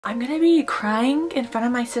I'm gonna be crying in front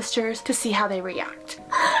of my sisters to see how they react.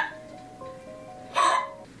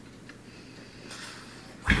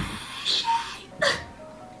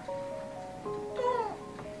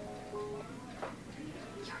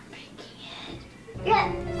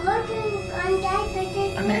 Yeah,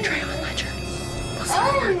 I'm gonna try on ledger. We'll see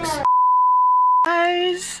how it works.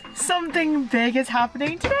 Guys, something big is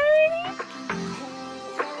happening today.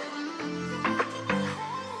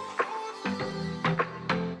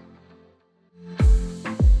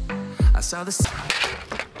 I saw this.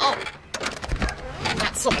 Oh,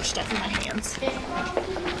 that's so much stuff in my hands.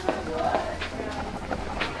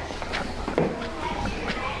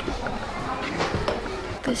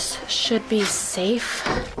 This should be safe.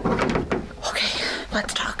 Okay,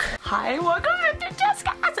 let's talk. Hi, welcome to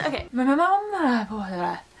JUSTKASS. Okay,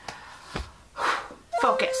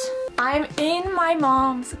 focus. I'm in my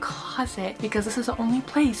mom's closet because this is the only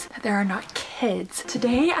place that there are not kids.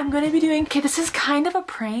 Today I'm gonna be doing, okay, this is kind of a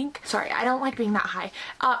prank. Sorry, I don't like being that high.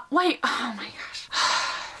 Wait, oh my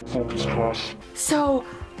gosh. So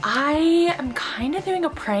I am kind of doing a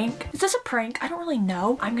prank. Is this a prank? I don't really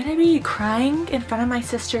know. I'm gonna be crying in front of my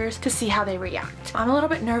sisters to see how they react. I'm a little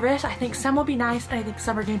bit nervous. I think some will be nice and I think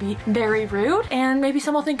some are gonna be very rude, and maybe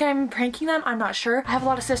some will think I'm pranking them. I'm not sure. I have a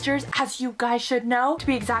lot of sisters, as you guys should know. To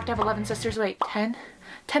be exact, I have 11 sisters. Wait, 10?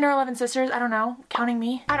 10 or 11 sisters, I don't know, counting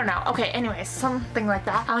me. I don't know. Okay, anyways, something like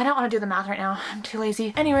that. I don't want to do the math right now. I'm too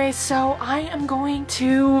lazy. Anyways, so I am going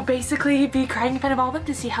to basically be crying in front of all of them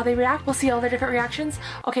to see how they react. We'll see all the different reactions.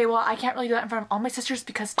 Okay, well, I can't really do that in front of all my sisters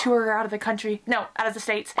because 2 are out of the country. No, out of the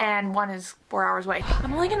States, and 1 is 4 hours away.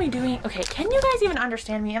 I'm only gonna be doing, okay, can you guys even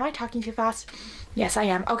understand me? Am I talking too fast? Yes, I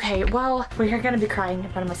am. Okay, well, we're gonna be crying in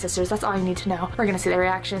front of my sisters. That's all you need to know. We're gonna see their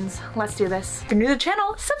reactions. Let's do this. If you're new to the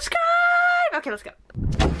channel, subscribe! Okay, let's go.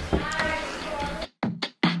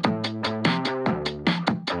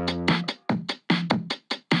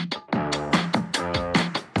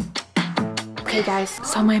 Okay guys,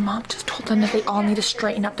 so my mom just told them that they all need to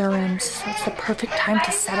straighten up their rooms. So it's the perfect time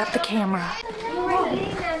to set up the camera.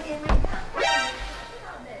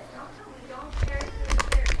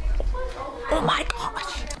 Oh my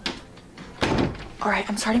gosh. Alright,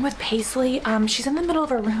 I'm starting with Paisley. She's in the middle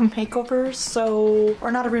of a room makeover, so,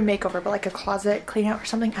 or not a room makeover, but like a closet clean out or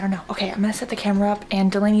something. I don't know. Okay, I'm gonna set the camera up,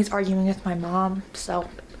 and Delaney's arguing with my mom, so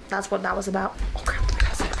that's what that was about. Oh crap.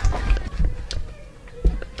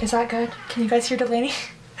 Is that good? Can you guys hear Delaney?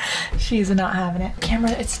 She's not having it.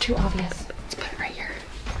 Camera, it's too obvious. Let's put it right here.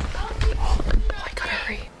 Oh, I gotta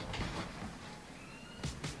hurry.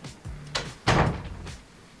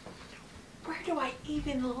 Where do I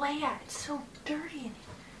even lay it? It's so dirty.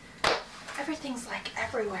 Everything's like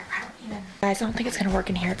everywhere. I don't even. Guys, I don't think it's gonna work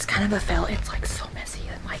in here. It's kind of a fail. It's like so messy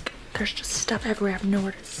and like there's just stuff everywhere. I have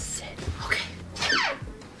nowhere to sit. Okay.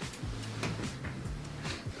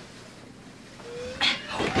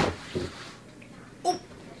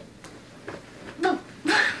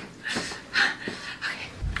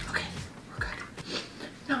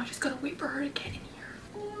 For her to get in here.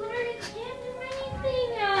 I can't do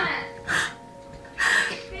anything.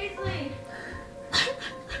 Paisley.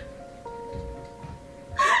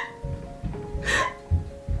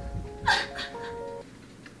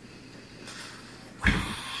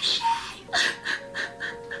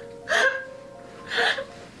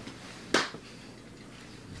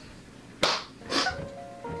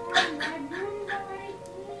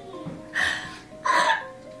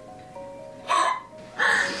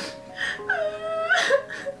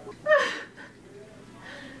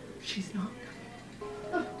 She's not.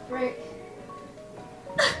 Oh, right.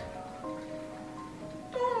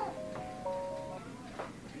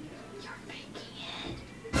 You're faking it.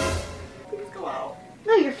 Please go out.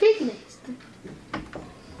 No, you're faking it.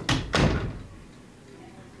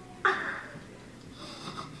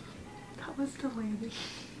 That was Delaney.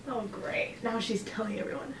 Oh great. Now she's telling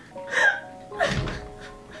everyone.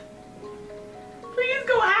 Please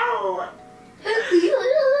go out.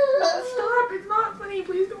 Stop, it's not funny.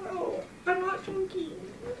 Please go out. I'm not joking.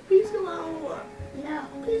 Please go out. No.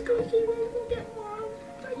 Please go see where you can get mom.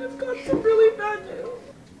 I just got some really bad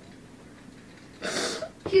news.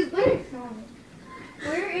 She's waiting for me.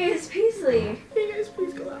 Where is Paisley? Hey guys,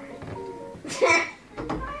 please go out.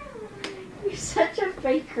 You're such a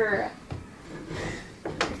faker.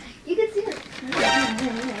 You can see her.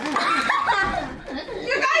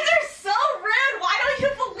 You guys are so rude. Why don't you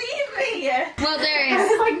believe me? Well, there is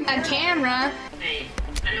a camera. Hey,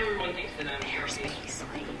 I know everyone thinks that I'm Here's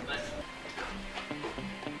Paisley. but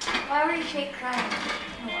Why were you fake crying?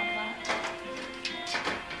 I love that.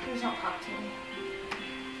 Please don't talk to me.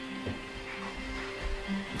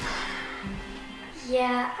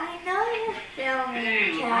 Yeah, I know you're filming,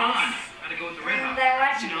 Hey, Cass. LeBron. Gotta go with the Red And Hawks. they're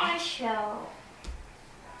watching You know? my show.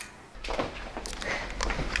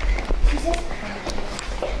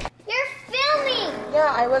 You're filming!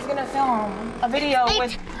 Yeah, I was gonna film a video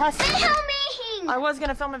with Presley. Filming! I was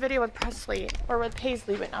gonna film a video with Presley or with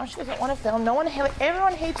Paisley, but now she doesn't want to film.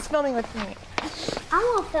 Everyone hates filming with me.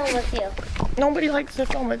 I won't film with you. Nobody likes to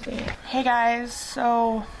film with me. Hey guys,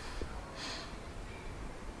 so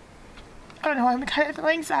I don't know, I'm kind of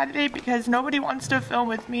feeling sad today because nobody wants to film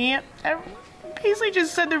with me. And Paisley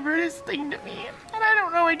just said the rudest thing to me. And I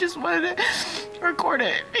don't know, I just wanted to record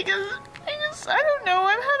it because I don't know,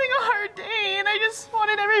 I'm having a hard day and I just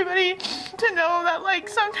wanted everybody to know that like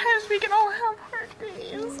sometimes we can all have hard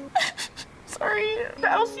days. Sorry,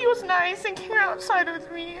 Elsie was nice and came outside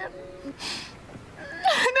with me. That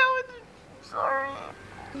was sorry.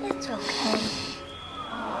 It's okay.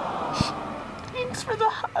 Thanks for the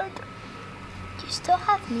hug. You still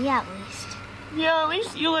have me at least. Yeah, at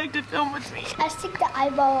least you like to film with me. I stick the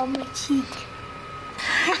eyeball on my cheek.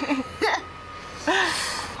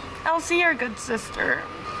 Elsie, you're a good sister.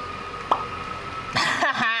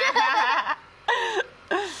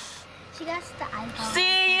 She got the eyeball.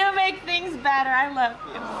 See, you make things better. I love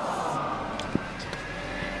you.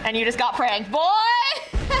 And you just got pranked, boy!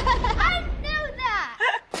 I knew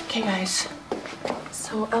that! Okay, guys.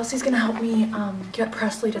 So Elsie's gonna help me get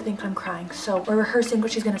Presley to think I'm crying. So we're rehearsing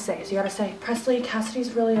what she's gonna say. So you gotta say, Presley,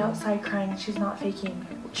 Cassidy's really outside crying. She's not faking.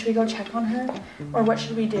 Should we go check on her? Or what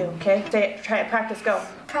should we do? Okay, say it, try it, practice, go.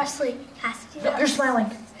 Presley, Cassidy's No, you're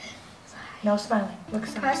smiling. No smiling. Look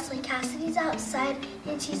sad. Presley, Cassidy's outside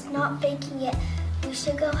and she's not faking it. We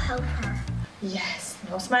should go help her. Yes,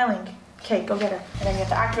 no smiling. Okay, go get her. And then you have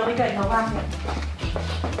to act really good, no laughing.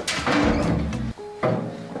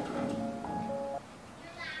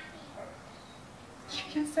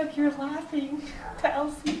 You just said you're laughing to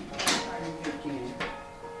Elsie.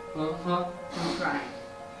 I'm crying.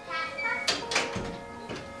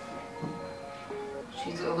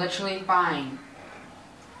 She's literally fine.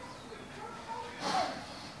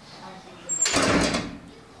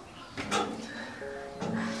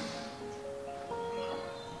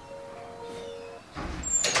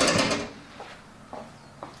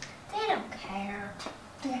 They don't care.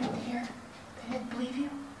 They didn't hear. They didn't believe you.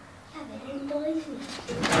 Yeah, they didn't believe me.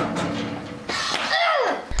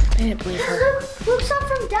 They didn't believe her. Look up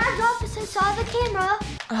from Dad's office. I saw the camera.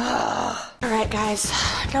 All right, guys.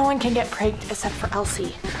 No one can get pranked except for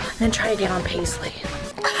Elsie. And then try again on Paisley.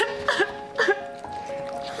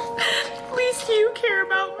 At least you care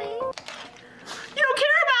about me. You don't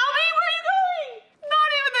care about me? Where are you going?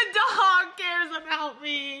 Not even the dog cares about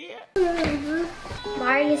me.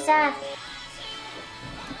 Why are you sad?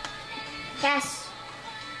 Yes.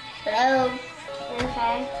 Hello. You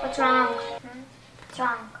okay? What's wrong? What's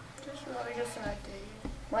wrong? Just really a sad day.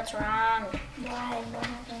 What's wrong? Why? What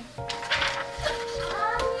happened?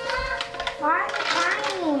 Why are you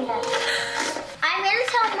crying? I'm gonna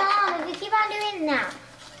tell Mom if you keep on doing it now.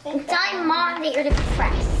 I'm telling Mom that you're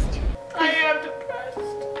depressed. I am depressed.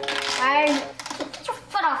 Why are you? Get your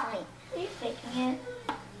foot off of me. Are you faking it?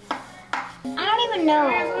 I don't even know.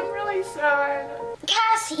 Guys, I'm really sad.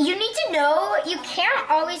 Cass, you need to know you can't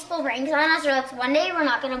always pull pranks on us, or else one day we're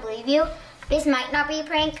not gonna believe you. This might not be a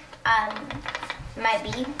prank. Might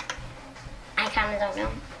be. I kind of don't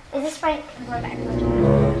know. Is this prank? Go back.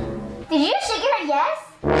 Did you shake your head yes?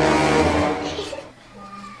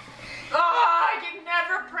 Oh, I can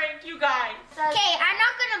never prank you guys. Okay, I'm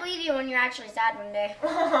not gonna believe you when you're actually sad one day.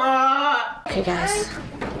 Okay, guys.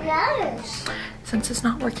 Yes. Since it's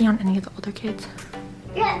not working on any of the older kids,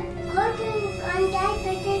 Yeah. Looking on Dad's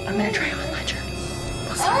picture. I'm gonna try on Ledger.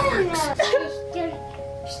 We'll see if it works.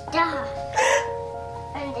 Stop.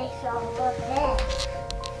 And they saw the bed.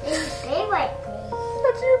 They like me.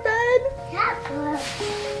 That's your bed. That book.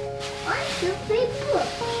 Why do big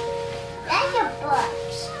books? That's a book.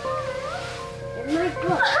 It's my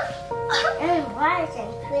book. And why is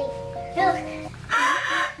it clean? Look.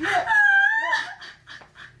 Look.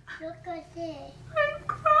 Look at this. I'm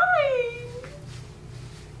crying.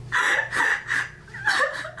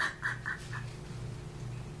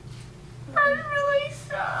 I'm really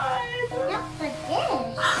sad. Look at this.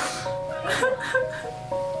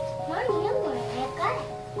 Why are you wearing it?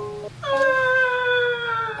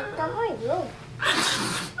 It's on my room.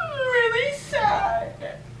 I'm really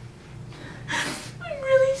sad. I'm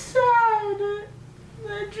really sad.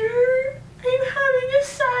 Ledger, I'm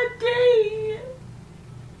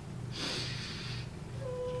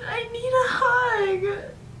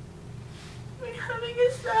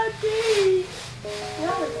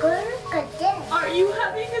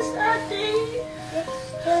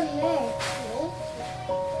A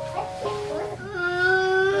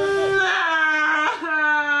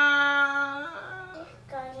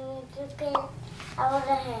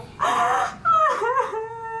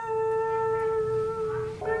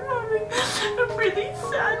really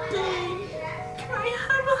sad day. Can I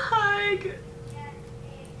have a hug?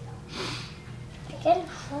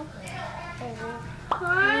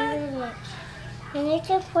 Hi. You need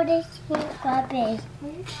to put it in the garbage.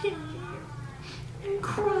 Okay. I'm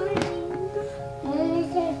crying.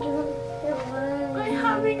 I'm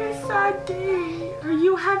having a sad day. Are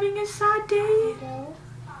you having a sad day? No.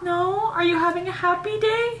 No? Are you having a happy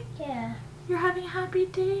day? Yeah. You're having a happy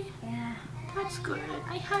day? Yeah. That's good.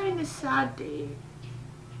 I'm having a sad day.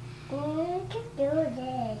 You need to do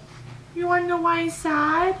this. You want to know why I'm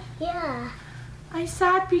sad? Yeah. I'm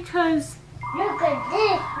sad because... Look at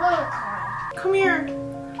this one. Come here.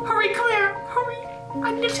 Hurry, come here. Hurry.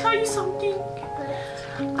 I need to tell you something.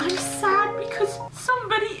 I'm sad because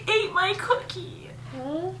somebody ate my cookie.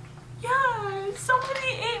 Hmm? Yeah, somebody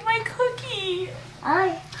ate my cookie.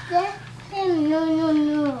 I said them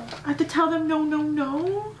no. I have to tell them no, no,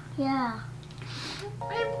 no. Yeah.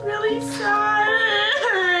 I'm really sad.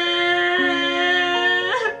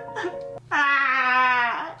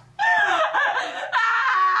 Ah.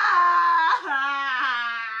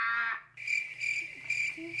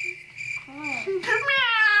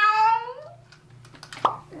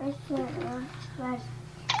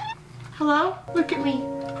 Hello? Look at me.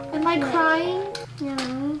 Am I crying?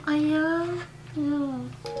 No. I am. No.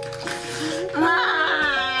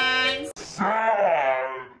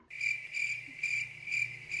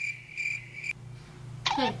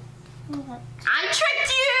 Hey. I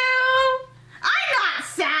tricked you! I'm not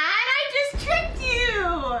sad, I just tricked you!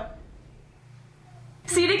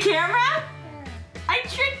 See the camera? I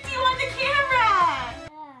tricked you on the camera!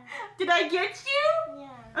 Did I get you?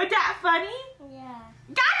 Yeah. Was that funny? Yeah.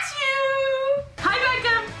 Got you! Hi,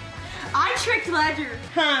 Beckham! I tricked Ledger.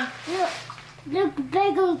 Huh? Look,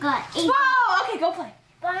 Beckham got 8. Whoa! Okay, go play.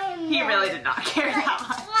 Fireworks. He really did not care that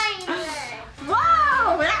much. Fireworks.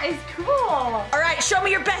 Wow, that is cool. All right, show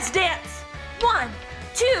me your best dance. 1,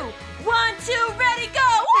 2, 1, 2, ready,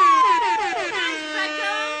 go. Nice,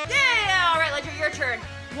 Beckham. Yeah, all right, Ledger, your turn.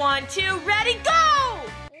 1, 2, ready, go.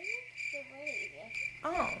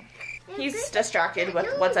 Oh, he's distracted with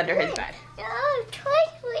what's under his bed. No,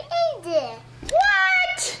 twice we ate it.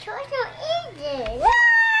 What? Twice we ate it.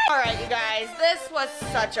 All right, you guys, this was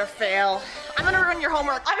such a fail. I'm gonna ruin your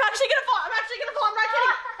homework. I'm actually gonna fall. I'm actually gonna fall. I'm not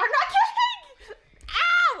kidding. I'm not kidding.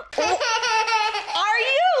 Ow! Are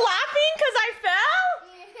you laughing because I fell?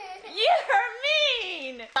 You're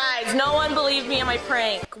mean. Guys, no one believed me in my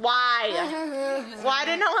prank. Why? Why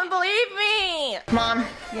did no one believe me? Mom.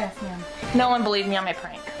 Yes, ma'am. No one believed me on my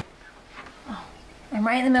prank. I'm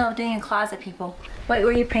right in the middle of doing a closet, people. What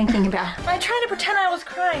were you pranking about? I'm trying to pretend I was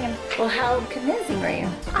crying. And Well, how convincing were you?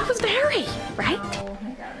 I was very, right? Oh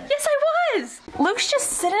my god. Yes, I was. Luke's just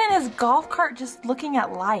sitting in his golf cart just looking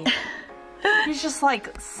at life. He's just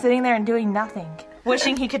like sitting there and doing nothing.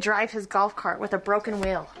 Wishing he could drive his golf cart with a broken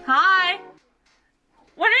wheel. Hi.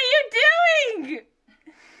 What are you doing?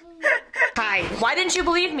 Hi. Why didn't you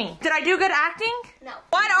believe me? Did I do good acting? No.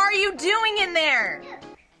 What are you doing in there?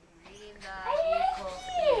 I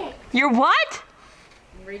like it. You're what?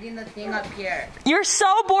 Reading the thing up here. You're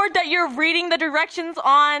so bored that you're reading the directions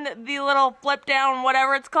on the little flip down,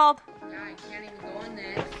 whatever it's called. Yeah, I can't even go in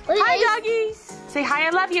there. Hi, doggies. Say hi, I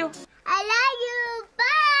love you. I love you.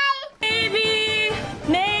 Bye. Navy!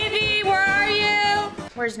 Navy, where are you?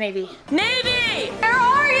 Where's Navy? Navy! Where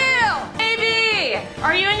are you? Navy!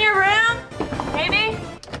 Are you in your room? Navy?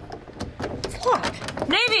 What?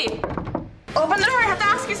 Navy! Open the door, I have to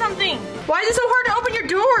ask you something. Why is it so hard to open your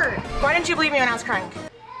door? Why didn't you believe me when I was crying?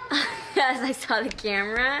 Because I saw the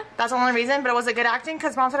camera. That's the only reason, but was it good acting?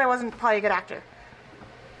 Because Mom said I wasn't probably a good actor.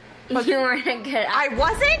 You weren't a good actor. I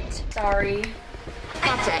wasn't? Sorry.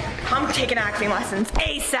 That's it. I'm taking acting lessons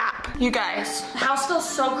ASAP. You guys, the house feels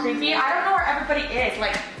so creepy. I don't know where everybody is.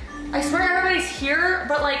 Like, I swear everybody's here,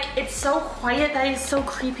 but like, it's so quiet that it's so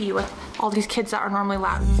creepy with all these kids that are normally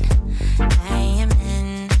loud. I am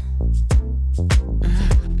in.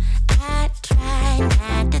 I try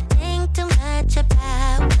not to think too much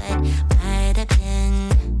about what might have been.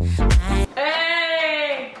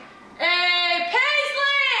 Hey! Hey,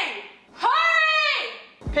 Paisley! Hurry!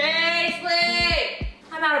 Paisley!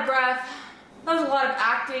 I'm out of breath. That was a lot of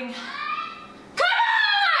acting. Come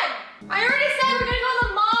on! I already said we're gonna go to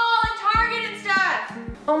the mall and Target and stuff.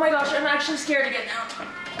 Oh my gosh, I'm actually scared to get down.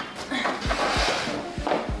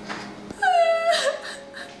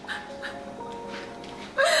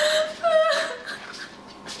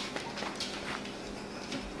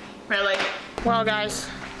 Really? Well, guys,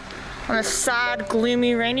 on a sad,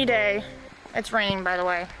 gloomy, rainy day, it's raining, by the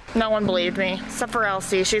way. No one believed me, except for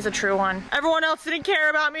Elsie. She's a true one. Everyone else didn't care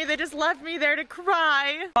about me. They just left me there to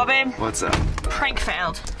cry. Oh, babe. What's up? Prank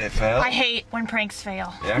failed. It failed? I hate when pranks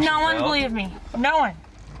fail. No one believed me. No one.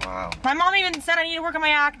 Wow. My mom even said I need to work on my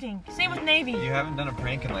acting. Same with Navy. You haven't done a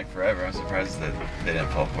prank in like forever. I'm surprised that they didn't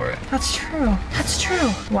fall for it. That's true. That's true.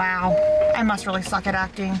 Wow. I must really suck at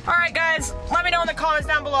acting. All right, guys. Let me know in the comments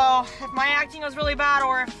down below if my acting was really bad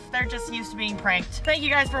or if they're just used to being pranked. Thank you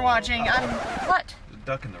guys for watching. What? There's a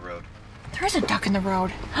duck in the road. There is a duck in the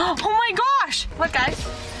road. Oh my gosh. Look, guys.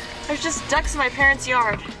 There's just ducks in my parents'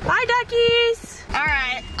 yard. Bye, duckies. All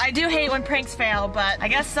right, I do hate when pranks fail, but I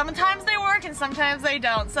guess sometimes they work and sometimes they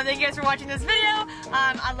don't. So thank you guys for watching this video.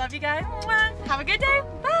 I love you guys. Have a good day.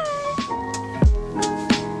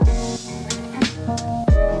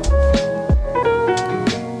 Bye.